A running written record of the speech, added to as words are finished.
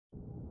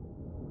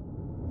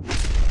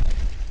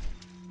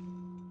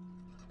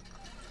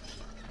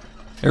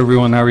Hey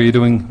everyone, how are you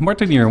doing?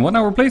 Martin here, 1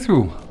 hour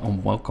playthrough,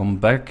 and welcome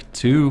back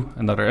to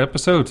another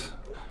episode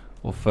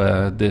of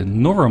the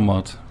Nora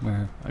mod,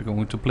 where I'm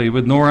going to play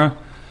with Nora,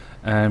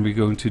 and we're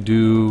going to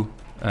do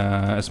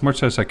as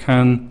much as I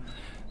can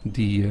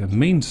the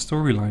main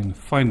storyline,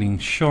 finding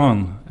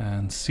Sean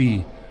and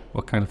see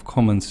what kind of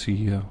comments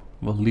he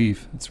will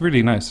leave. It's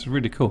really nice, it's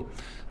really cool.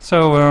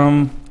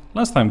 So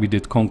last time we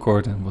did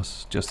Concord and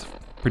was just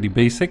pretty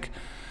basic,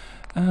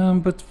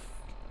 but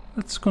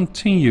let's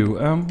continue.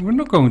 We're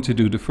not going to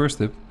do the first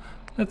step.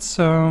 Let's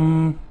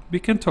we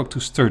can talk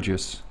to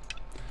Sturgis.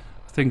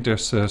 I think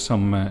there's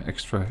some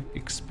extra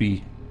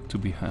XP to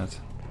be had.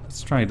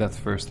 Let's try that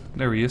first.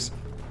 There he is.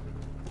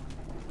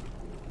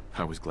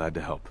 I was glad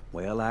to help.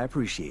 Well, I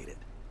appreciate it.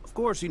 Of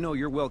course, you know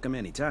you're welcome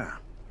anytime.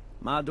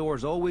 My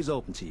door's always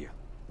open to you.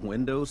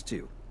 Windows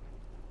too.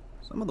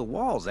 Some of the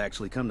walls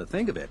actually, come to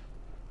think of it.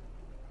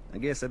 I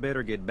guess I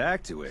better get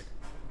back to it.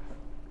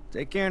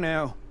 Take care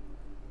now.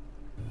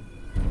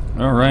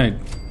 Alright,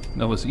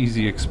 that was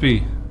easy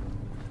XP.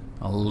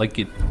 I like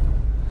it.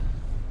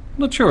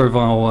 Not sure if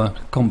I'll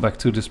come back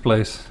to this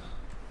place.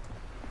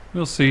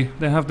 We'll see.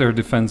 They have their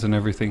defense and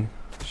everything.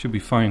 Should be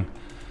fine.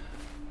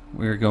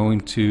 We're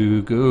going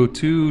to go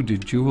to the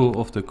Jewel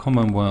of the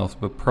Commonwealth,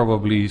 but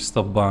probably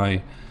stop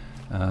by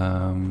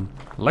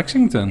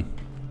Lexington.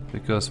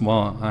 Because,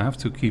 well, I have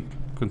to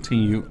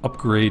continue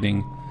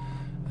upgrading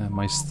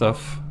my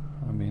stuff.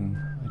 I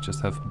mean, I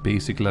just have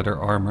basic leather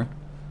armor.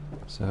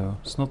 So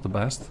it's not the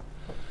best.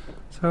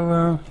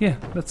 So yeah,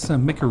 let's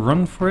make a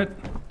run for it.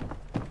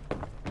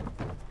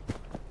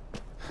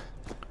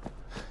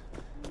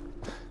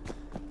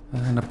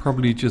 And I'll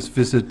probably just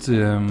visit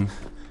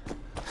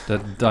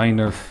that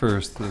diner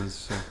first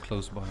that's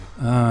close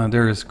by.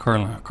 There is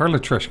Carla. Carla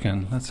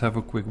Trashcan. Let's have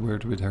a quick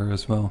word with her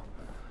as well.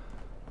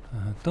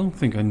 Don't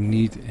think I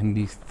need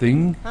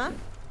anything. Huh?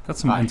 Got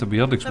some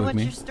antibiotics So with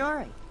me. what's your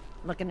story?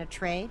 Looking to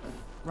trade?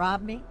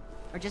 Rob me?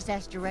 Or just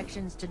ask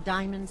directions to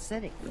Diamond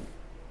City?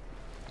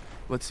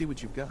 Let's see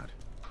what you've got.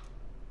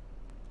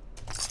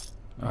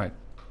 Alright.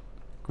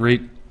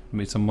 Great.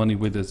 Made some money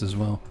with it as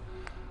well.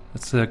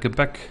 Let's get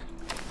back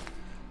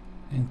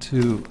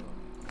into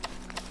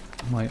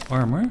my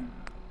armor.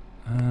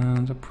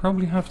 And I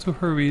probably have to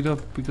hurry it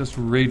up because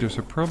raiders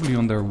are probably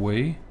on their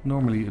way.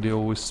 Normally they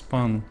always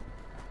spawn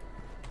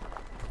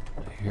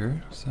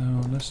here. So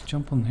let's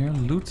jump on here,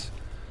 loot.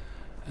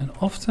 And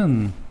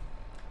often,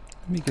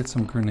 let me get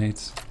some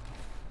grenades.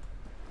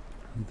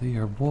 They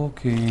are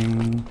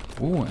walking.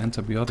 Oh,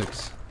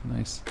 antibiotics.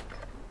 Nice.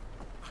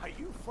 Are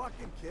you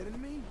fucking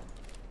kidding me?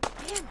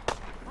 Damn,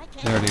 why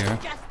can't There they it are.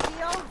 just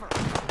be over?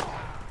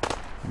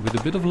 With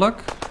a bit of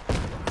luck.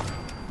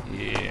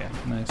 Yeah,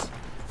 nice.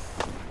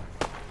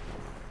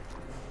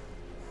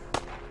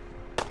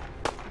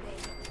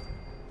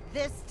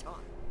 This time.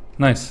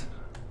 Nice.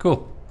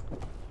 Cool.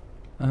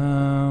 So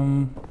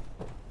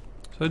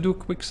I do a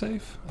quick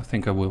save? I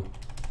think I will.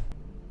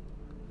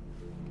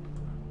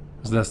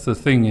 'Cause that's the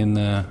thing in...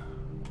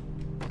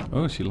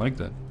 Oh, she liked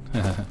that.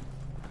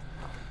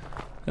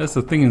 That's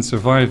the thing in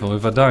survival.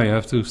 If I die, I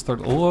have to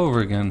start all over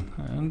again.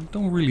 I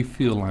don't really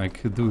feel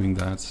like doing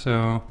that,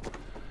 so...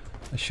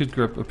 I should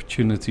grab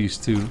opportunities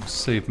to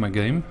save my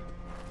game.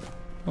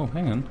 Oh,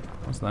 hang on.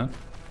 What's that?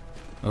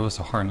 Oh, it's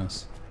a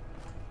harness.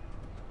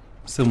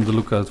 Still on the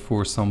lookout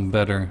for some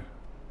better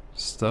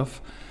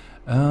stuff.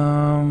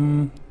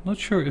 Not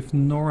sure if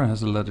Nora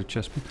has a leather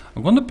chest.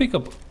 I'm gonna pick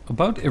up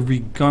about every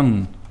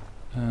gun.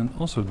 And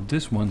also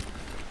this one,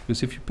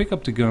 because if you pick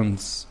up the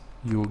guns,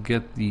 you'll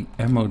get the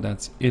ammo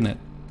that's in it.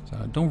 So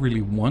I don't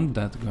really want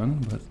that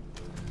gun, but...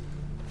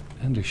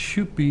 And there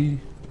should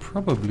be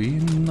probably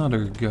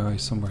another guy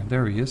somewhere.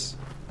 There he is.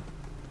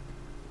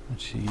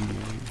 Let's see.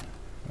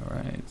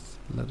 Alright,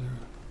 leather.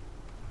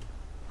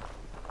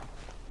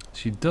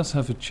 She does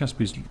have a chest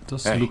piece.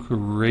 Does look a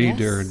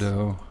raider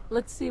though.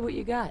 Let's see what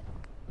you got.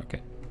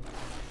 Okay.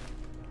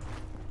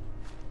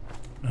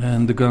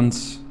 And the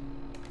guns,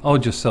 I'll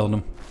just sell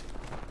them.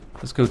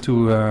 Let's go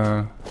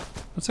to,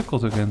 what's it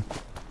called again?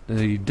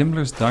 The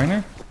Dimmler's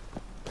Diner?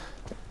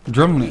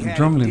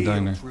 Drumlin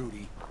Diner.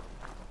 Rudy.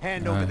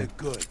 Hand over the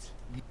goods.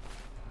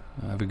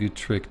 I have a good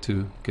trick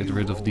to get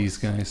rid of these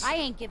guys. I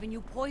ain't giving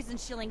you poison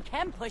shilling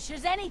chem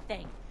pushers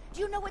anything.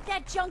 Do you know what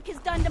that junk has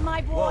done to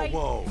my boy?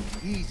 Whoa, whoa.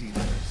 Easy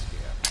there,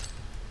 Scare.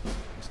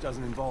 This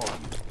doesn't involve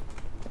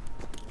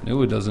you.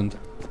 No, it doesn't.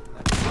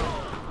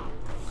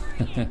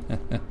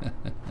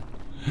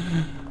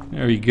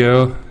 There we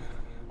go.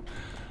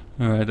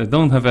 Alright, I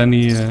don't have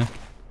any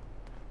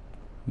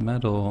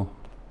metal.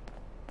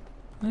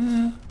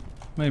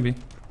 Maybe.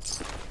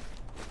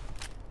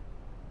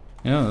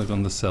 Yeah, I'm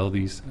gonna sell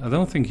these. I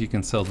don't think you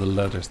can sell the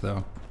leathers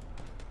though.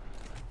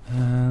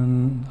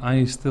 And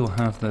I still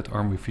have that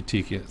army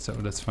fatigue yet, so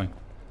that's fine.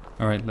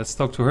 Alright, let's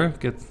talk to her.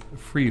 Get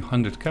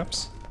 300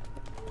 caps.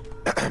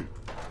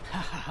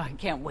 I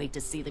can't wait to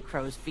see the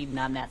crows feeding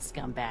on that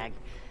scumbag.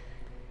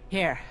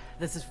 Here,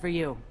 this is for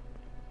you.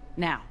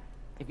 Now,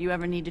 if you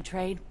ever need to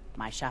trade,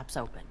 my shop's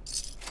open.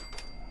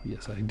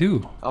 Yes, I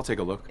do. I'll take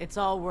a look. It's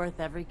all worth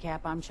every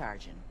cap I'm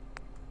charging.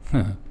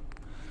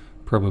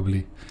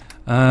 Probably.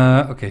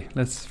 Okay,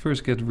 let's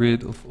first get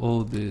rid of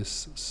all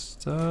this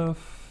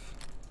stuff.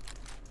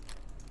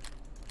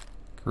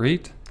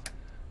 Great.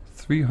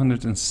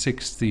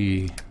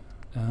 360.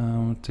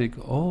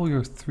 Take all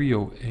your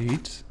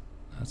 308.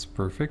 That's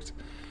perfect.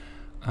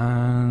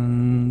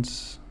 And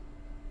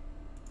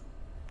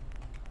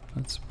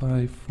let's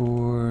buy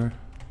for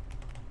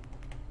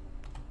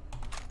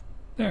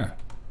there.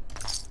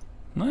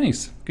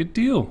 Nice, good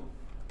deal.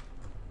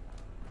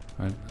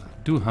 I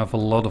do have a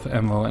lot of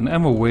ammo, and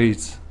ammo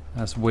weight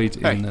has weight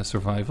in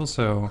survival,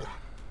 so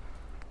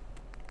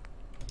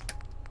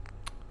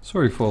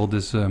sorry for all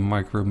this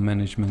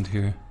micromanagement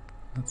here.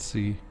 Let's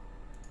see.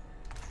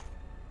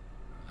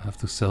 I have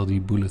to sell the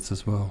bullets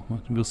as well.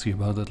 We'll see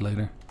about that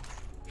later.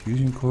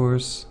 Fusion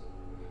cores.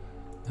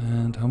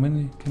 And how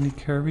many can he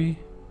carry?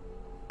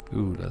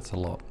 Ooh, that's a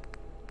lot.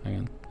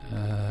 Hang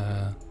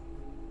on.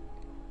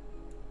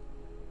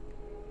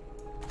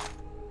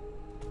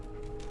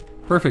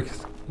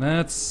 Perfect.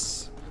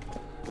 Let's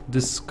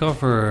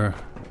discover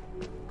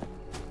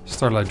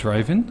Starlight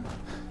Drive-In.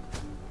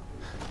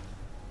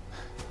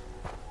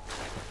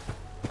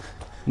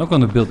 Not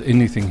gonna build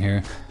anything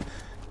here.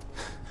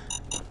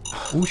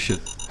 Oh shit.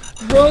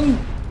 Run!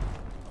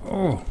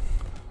 Oh.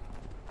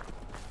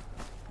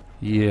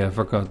 Yeah, I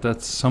forgot.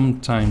 That's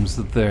sometimes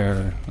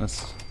there.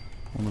 That's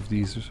one of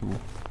these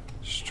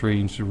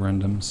strange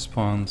random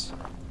spawns.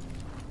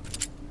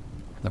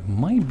 There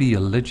might be a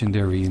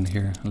legendary in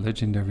here. A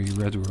legendary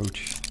red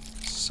roach.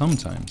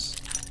 Sometimes.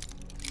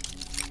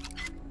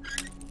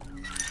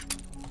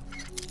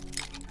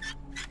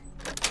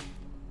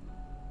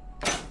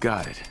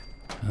 Got it.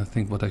 I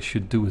think what I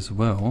should do as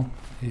well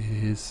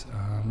is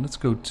let's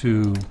go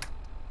to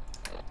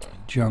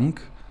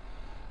junk.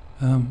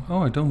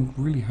 Oh, I don't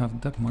really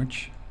have that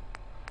much.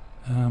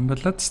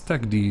 But let's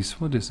stack these.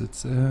 What is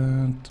it?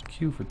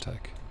 Q for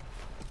tech.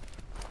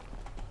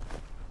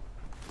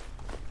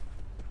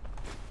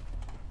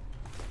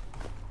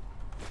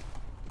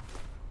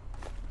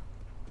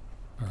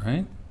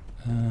 Alright.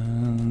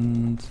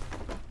 And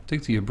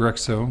take the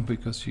Abraxo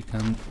because you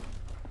can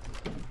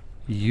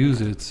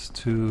use it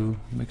to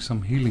make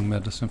some healing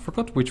medicine.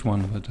 Forgot which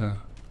one, but I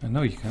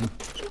know you can.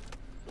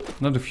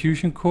 Another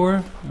fusion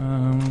core.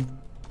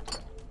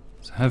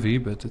 It's heavy,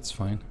 but it's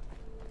fine.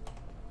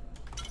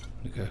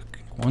 Okay,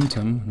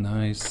 quantum,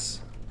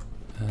 nice.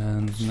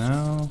 And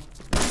now...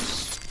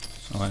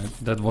 Oh,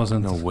 that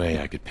wasn't... No way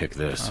I could pick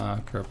this. Ah,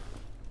 crap.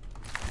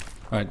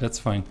 Alright, that's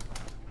fine.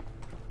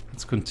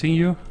 Let's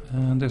continue.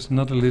 And there's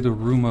another little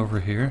room over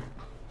here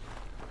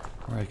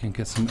where I can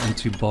get some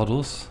empty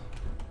bottles.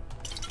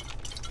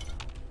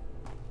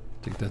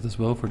 Take that as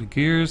well for the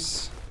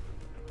gears.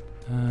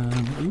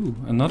 Ooh,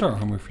 another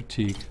armor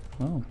fatigue.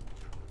 Wow.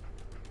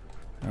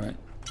 Alright.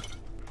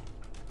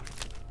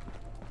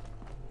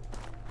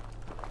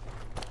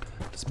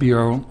 Let's be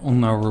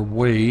on our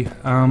way.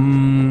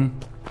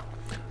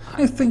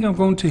 I think I'm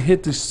going to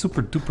hit the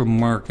super duper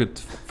market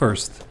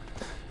first.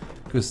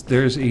 Because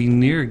there's a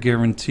near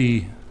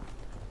guarantee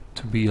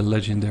to be a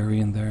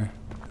legendary in there.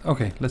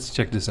 Okay, let's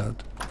check this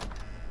out.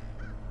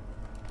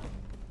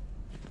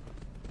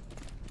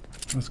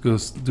 Let's go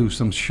do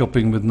some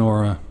shopping with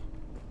Nora.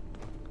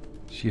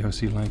 See how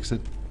she likes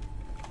it.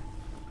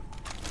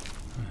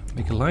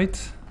 Make a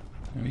light.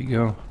 There we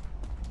go.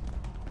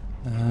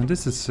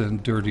 This is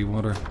dirty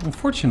water,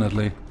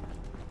 unfortunately.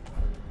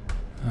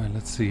 Alright,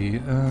 let's see.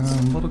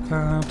 Bottle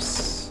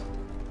caps.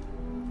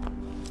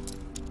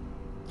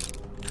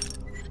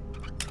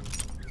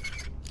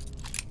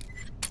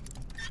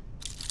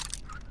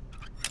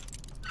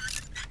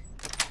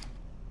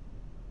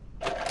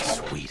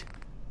 Sweet.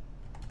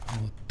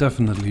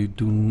 Definitely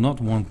do not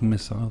want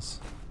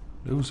missiles.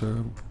 Those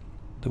are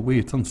the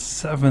weight on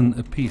 7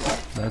 apiece.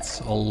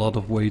 That's a lot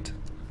of weight.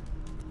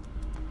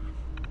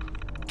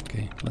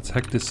 Okay, let's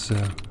hack this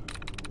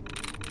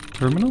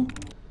terminal.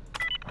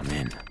 I'm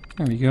in.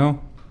 There we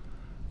go.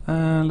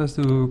 Let's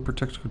do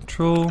protect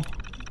control.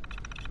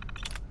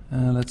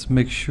 Let's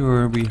make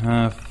sure we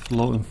have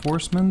law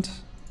enforcement.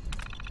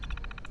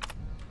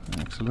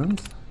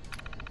 Excellent.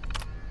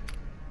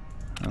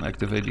 And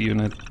activate the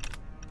unit.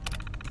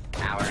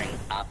 Powering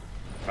up.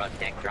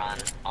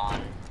 Protectron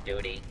on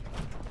duty.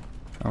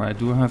 Alright,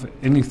 do I have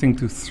anything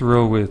to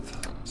throw with?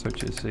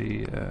 Such as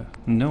a...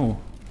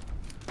 no.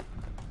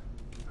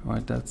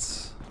 Alright,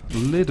 that's a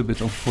little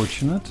bit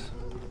unfortunate.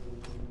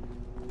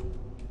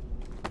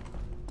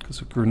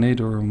 Because a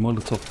grenade or a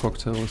Molotov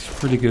cocktail is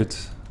pretty good.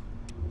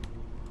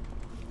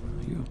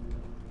 You.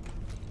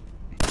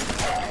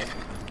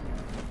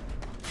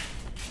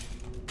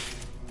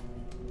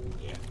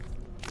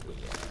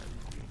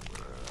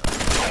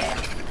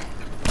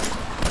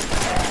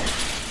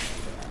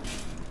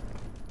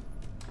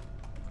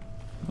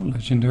 Oh,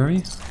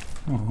 legendary.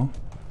 Oh.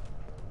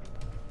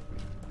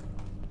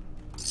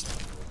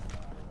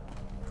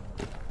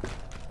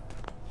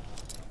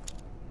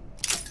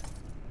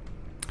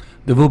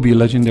 There will be a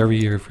legendary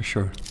here for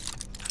sure.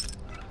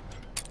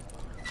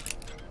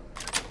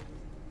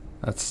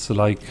 That's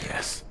like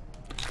Yes.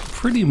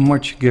 pretty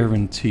much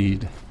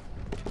guaranteed.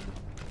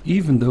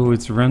 Even though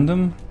it's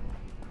random,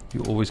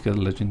 you always get a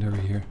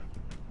legendary here.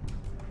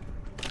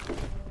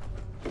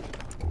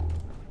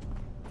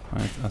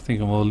 Alright, I think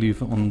I will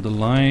leave on the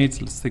light.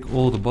 Let's take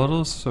all the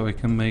bottles so I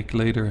can make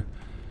later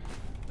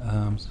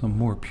some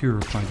more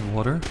purified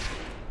water.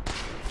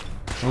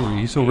 Oh,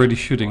 he's already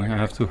shooting. I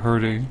have to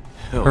hurry.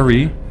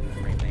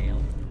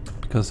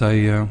 Because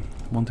I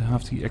want to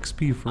have the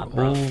XP for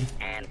all.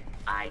 And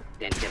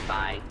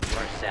identify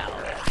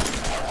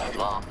yourself.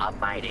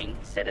 Law-abiding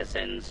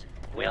citizens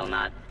will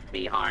not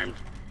be harmed.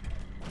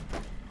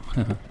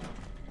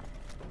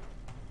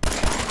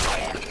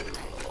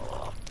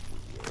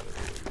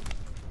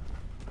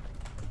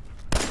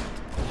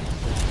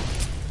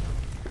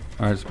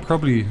 Alright,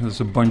 probably there's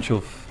a bunch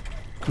of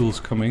ghouls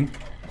coming.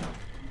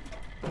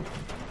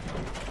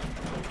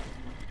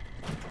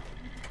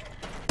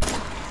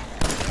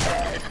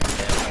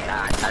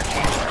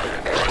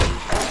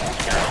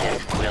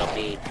 Justice will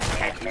be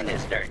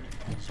administered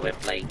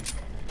swiftly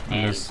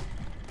and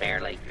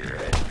fairly.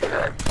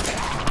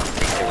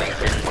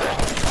 Situation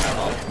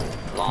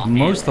law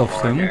most and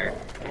of them order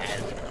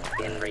has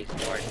been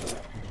restored.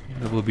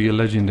 there will be a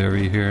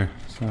legendary here,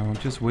 so I'm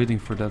just waiting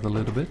for that a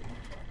little bit.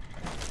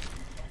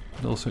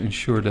 And also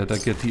ensure that I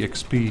get the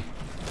XP.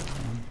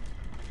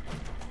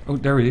 Oh,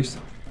 there he is.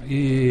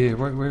 Yeah.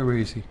 Where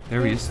is he?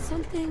 There he is.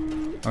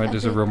 Alright,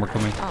 there's a roamer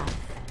coming.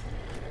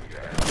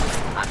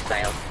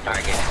 Hostile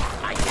target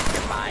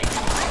identified.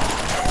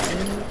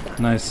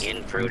 Nice.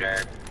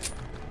 Intruder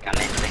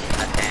commencing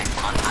attack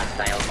on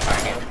hostile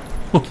target.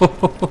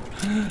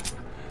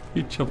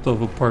 He chopped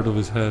off a part of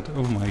his head.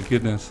 Oh my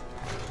goodness.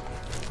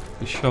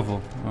 The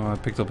shovel. Oh, I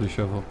picked up the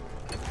shovel.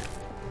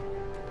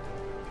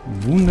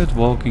 Wounded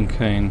walking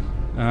cane.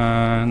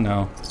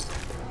 No.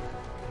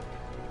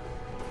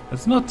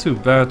 It's not too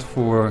bad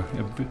for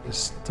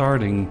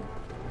starting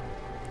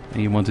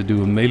and you want to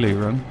do a melee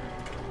run.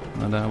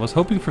 And I was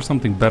hoping for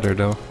something better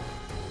though.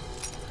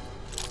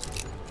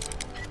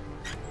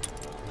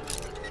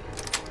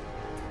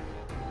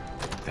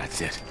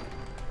 That's it.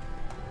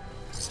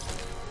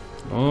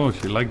 Oh,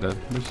 she liked that.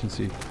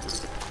 Efficiency.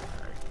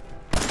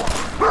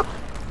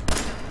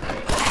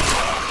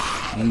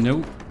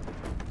 Nope.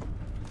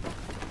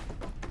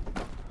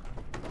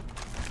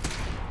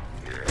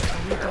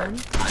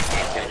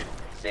 Attention,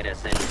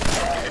 citizens.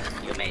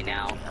 You may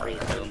now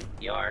resume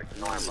your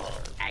normal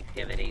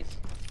activities.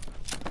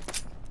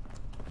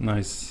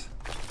 Nice.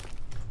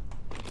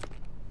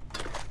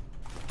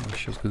 More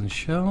shotgun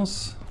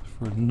shells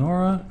for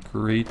Nora.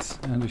 Great.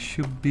 And there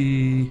should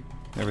be...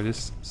 There it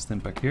is.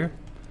 Stand back here.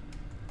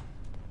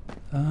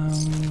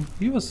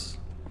 He was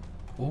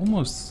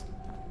almost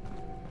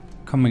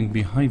coming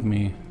behind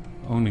me,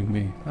 owning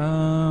me.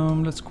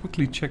 Let's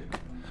quickly check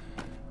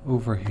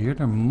over here.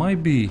 There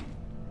might be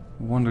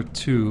one or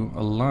two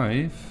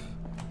alive.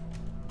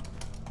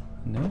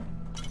 No?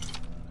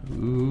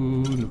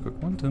 Ooh, look at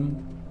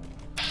quantum.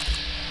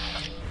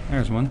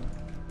 There's one.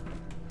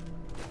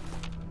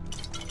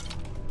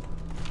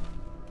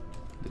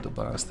 Little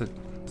bastard.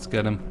 Let's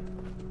get him.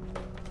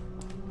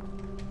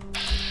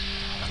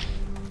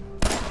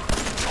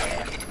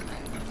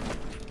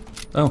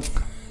 Oh.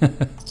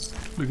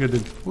 Look at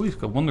him. Oh, he's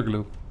got Wonder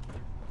Glue.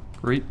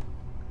 Great.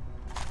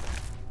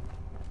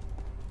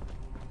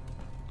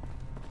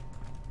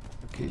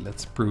 Okay,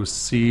 let's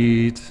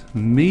proceed.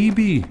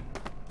 Maybe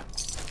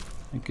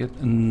I get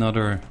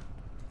another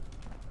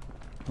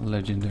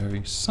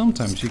legendary.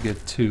 Sometimes you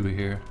get two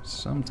here.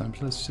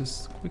 Sometimes. Let's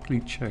just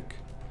quickly check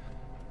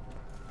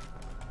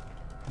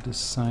this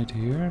side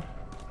here.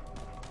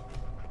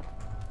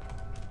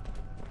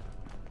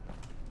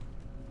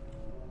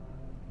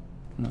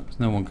 No, there's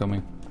no one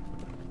coming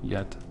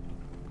yet.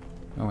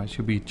 Oh, it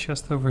should be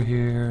chest over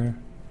here.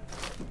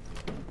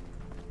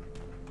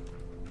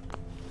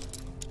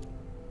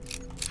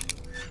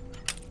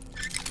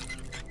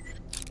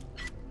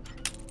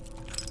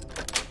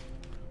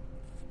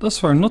 Thus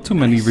far, not too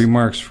many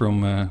remarks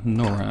from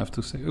Nora, I have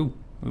to say. Oh,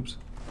 oops.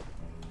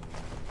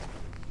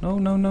 No,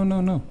 no, no, no,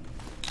 no.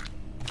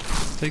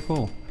 Take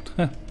all.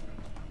 I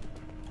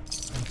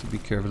have to be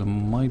careful. There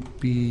might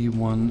be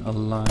one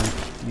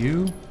alive.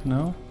 You?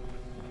 No?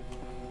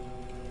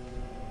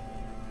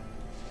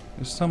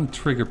 There's some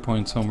trigger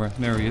point somewhere.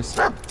 There he is.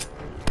 I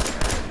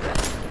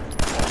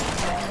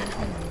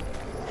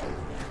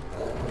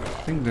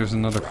think there's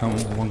another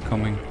one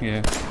coming.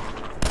 Yeah.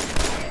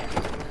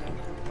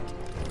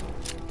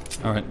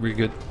 Alright, we're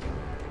good.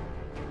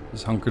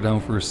 Just hunker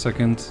down for a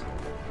second.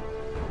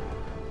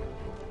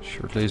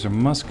 Short laser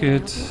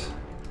musket.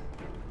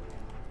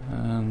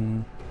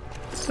 And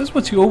that's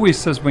what you always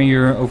says when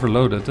you're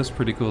overloaded. That's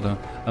pretty cool though.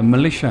 A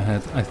militia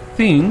head. I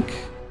think...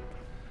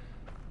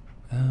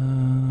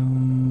 ooh.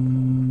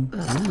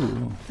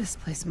 This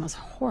place smells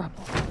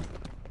horrible.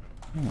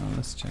 Oh,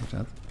 let's check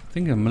that. I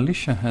think a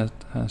militia head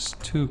has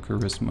 2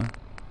 charisma.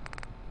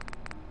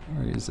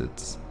 Where is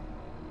it?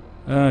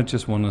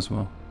 Just 1 as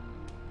well.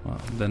 Well,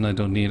 then I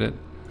don't need it.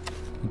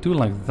 I do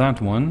like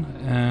that one,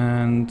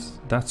 and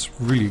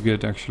that's really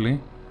good actually.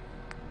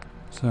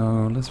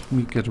 So let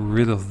me get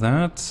rid of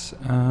that,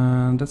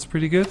 and that's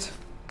pretty good.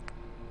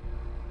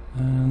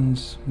 And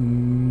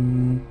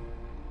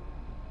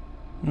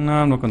no,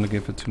 I'm not gonna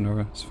give it to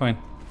Nora. It's fine.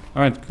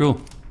 All right,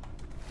 cool.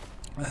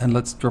 And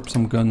let's drop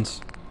some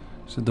guns.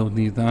 So don't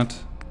need that.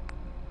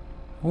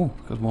 Oh,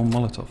 got one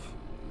Molotov.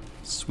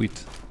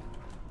 Sweet.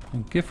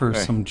 I'll give her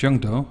some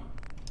junk though.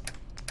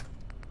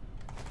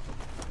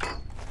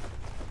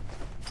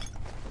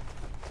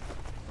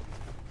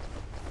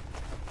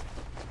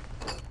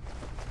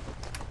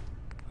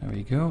 There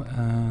we go.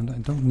 And I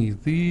don't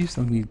need these.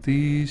 Don't need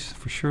these.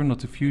 For sure not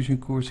the fusion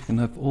cores. You can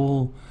have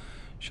all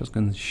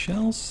shotgun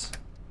shells.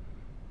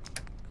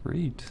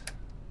 Great.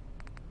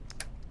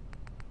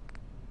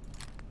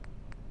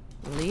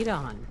 Lead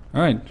on.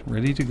 Alright,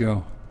 ready to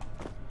go.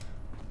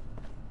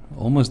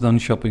 Almost done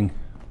shopping.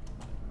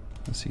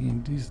 Let's see,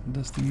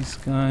 does these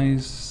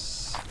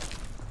guys...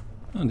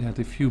 Oh, they had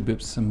a few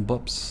bips and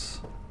bops.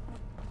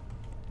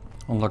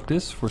 Unlock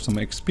this for some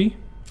XP.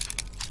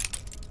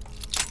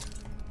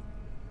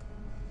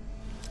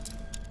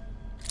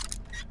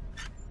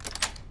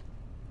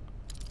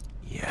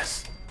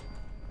 Yes.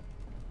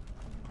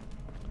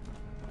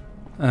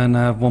 And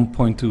I have 1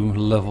 point to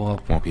level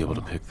up. Won't be able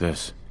to pick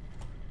this.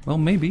 Well,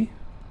 maybe.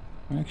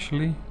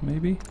 Actually,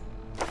 maybe.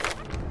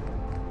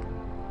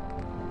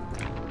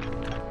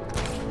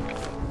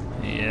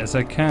 Yes,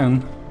 I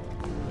can.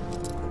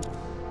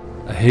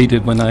 I hate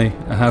it when I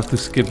have to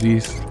skip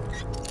these.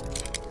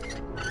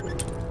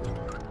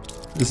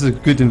 This is a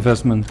good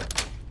investment.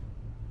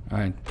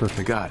 Alright,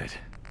 perfect. Got it.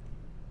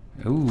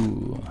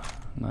 Ooh,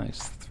 nice.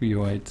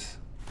 308.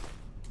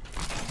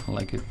 I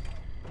like it.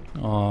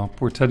 Oh,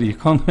 poor Teddy. You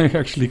can't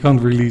actually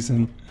can't release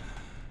him.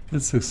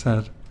 It's so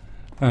sad.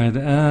 Alright,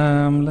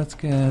 let's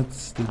get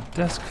the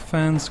desk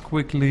fans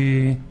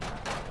quickly.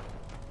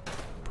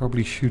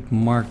 Probably should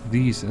mark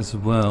these as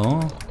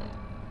well.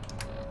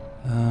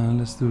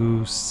 Let's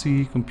do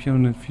C,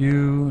 component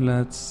view.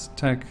 Let's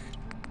tag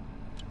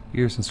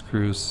gears and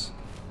screws.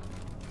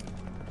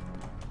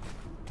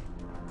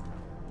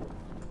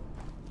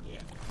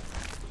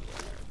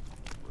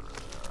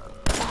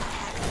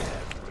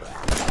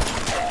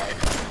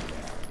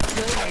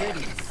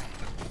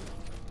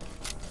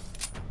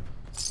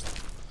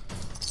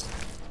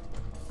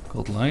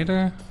 Gold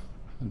lighter.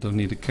 I don't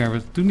need a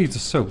carrot. Do need the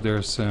soap.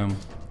 There's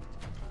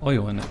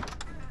oil in it.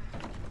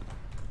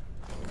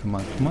 Come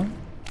on, come on.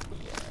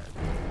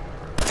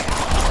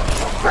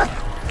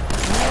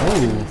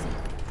 Oh,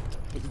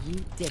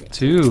 You did it.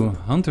 2.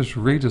 Hunter's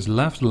Raiders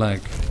left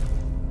leg.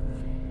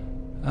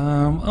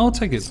 I'll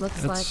take it.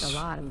 Looks It's like a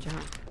lot of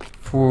junk.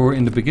 for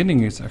in the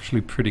beginning. It's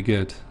actually pretty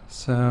good.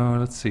 So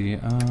let's see.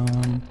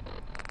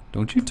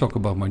 Don't you talk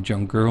about my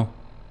junk, girl.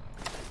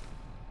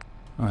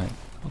 All right,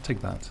 I'll take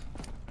that.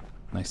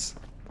 Nice.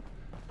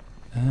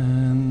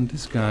 And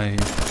this guy.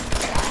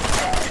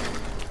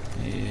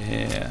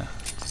 Yeah,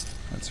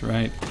 that's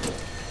right.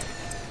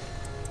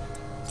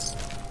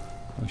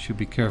 I should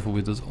be careful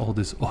with all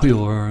this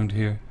oil around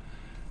here.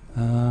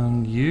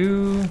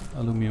 You,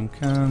 aluminum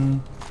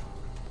can.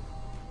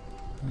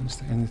 Is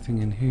there anything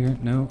in here?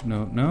 No,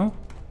 no, no.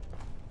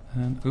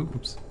 And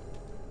oops.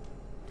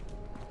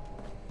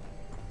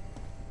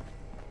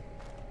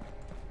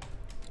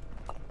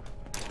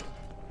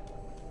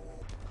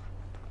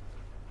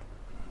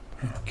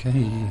 Okay.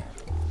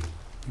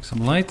 Make some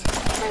light.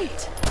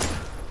 Great.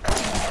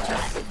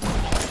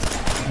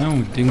 Oh,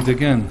 we dinged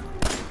again.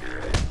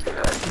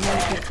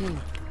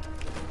 115.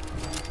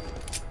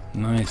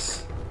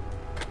 Nice.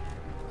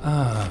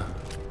 Ah,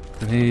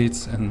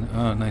 grenades and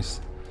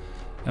nice.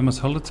 MS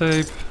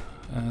holotape.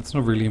 It's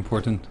not really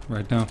important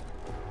right now.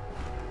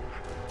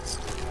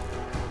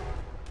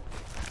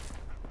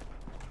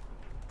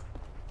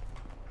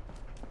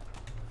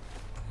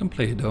 Can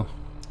play it though.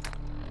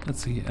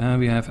 Let's see.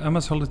 We have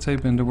MS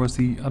holotape and there was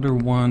the other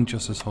one,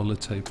 Justice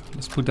holotape.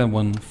 Let's put that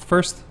one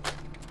first.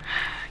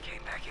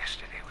 Came back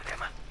yesterday with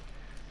Emma.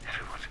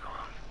 Everyone's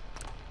gone.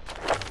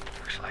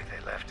 Looks like they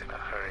left in a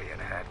hurry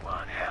and had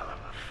one hell of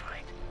a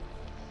fight.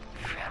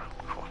 Feral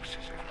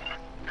corpses everywhere.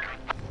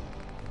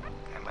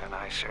 Emma and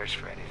I searched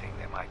for anything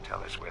that might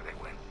tell us where they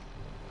went.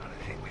 The only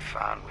thing we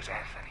found was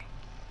Anthony.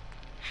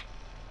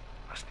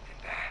 Must have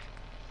been bad.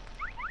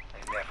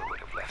 They never would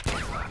have left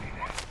his body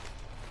there.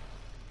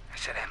 I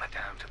sent Emma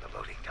down to the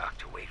loading dock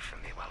to wait for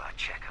me while I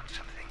check on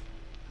something.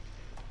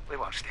 We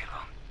won't stay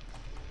long.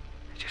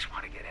 I just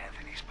want to get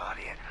Anthony's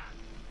body and...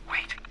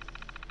 Wait.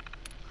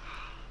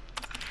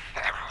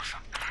 Ferals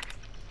are back.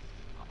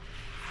 Oh,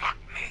 fuck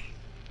me.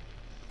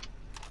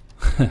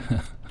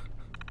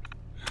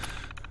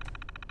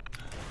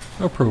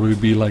 I'll probably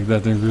be like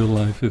that in real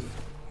life if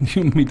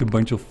you meet a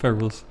bunch of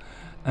ferals.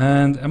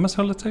 And MS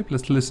holotape,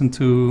 let's listen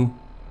to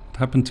what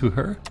happened to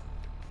her.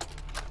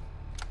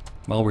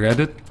 While we're at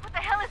it. What the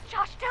hell is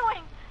Josh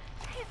doing?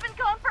 He's been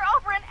gone for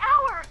over an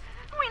hour.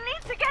 We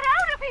need to get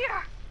out of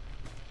here.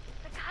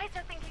 The guys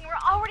are thinking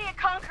we're already at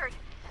Concord.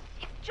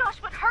 If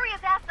Josh would hurry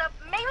his ass up,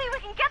 maybe we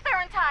can get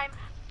there in time.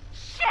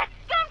 Shit!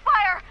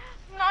 Gunfire!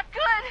 Not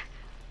good!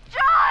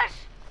 Josh!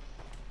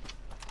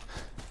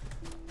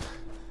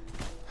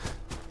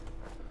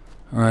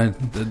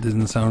 Alright, that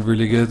didn't sound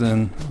really good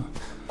and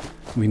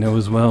we know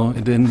as well.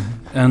 It didn't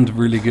end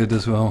really good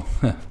as well.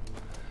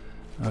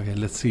 Okay,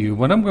 let's see.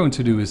 What I'm going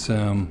to do is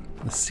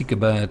seek a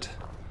bed.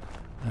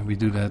 And we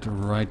do that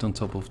right on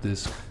top of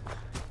this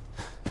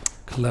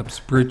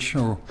collapsed bridge.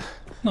 Or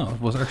no, it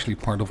was actually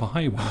part of a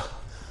highway.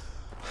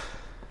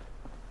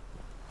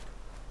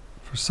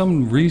 For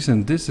some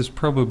reason, this is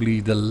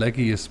probably the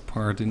laggiest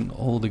part in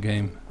all the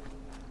game.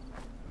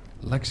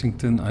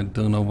 Lexington, I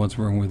don't know what's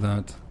wrong with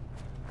that.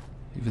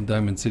 Even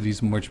Diamond City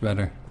is much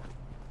better.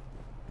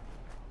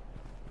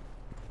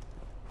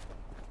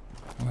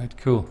 Alright,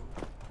 cool.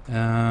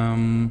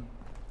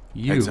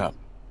 You. Heads up.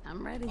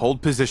 I'm ready.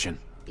 Hold position.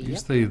 You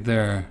stay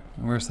there.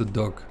 Where's the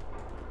dog?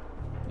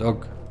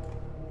 Dog.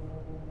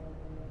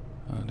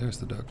 Oh, there's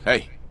the dog.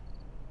 Hey.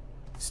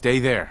 Stay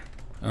there.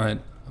 Alright,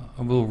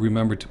 I will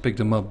remember to pick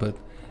them up, but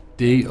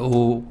they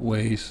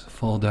always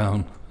fall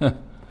down.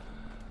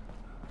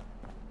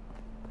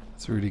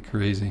 It's really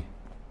crazy.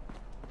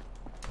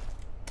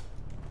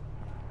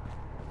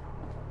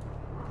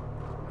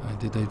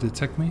 Did they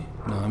detect me?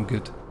 No, I'm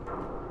good.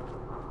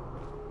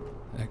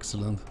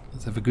 Excellent.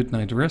 Let's have a good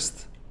night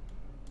rest.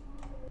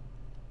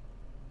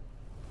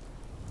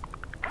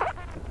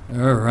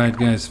 Alright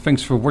guys,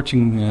 thanks for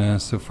watching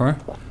so far.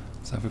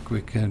 Let's have a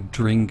quick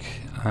drink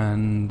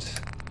and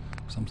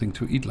something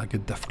to eat, like a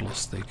Deathclaw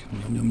steak.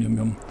 Yum yum yum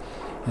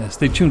yum.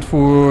 Stay tuned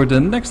for the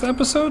next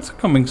episode,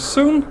 coming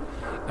soon.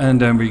 And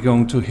then we're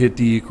going to hit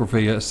the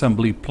Corvea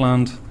assembly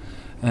plant.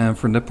 And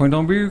from that point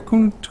on we're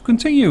going to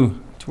continue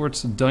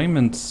towards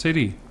Diamond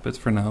City. But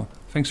for now,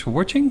 thanks for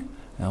watching.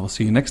 And I will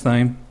see you next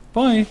time.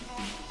 Bye!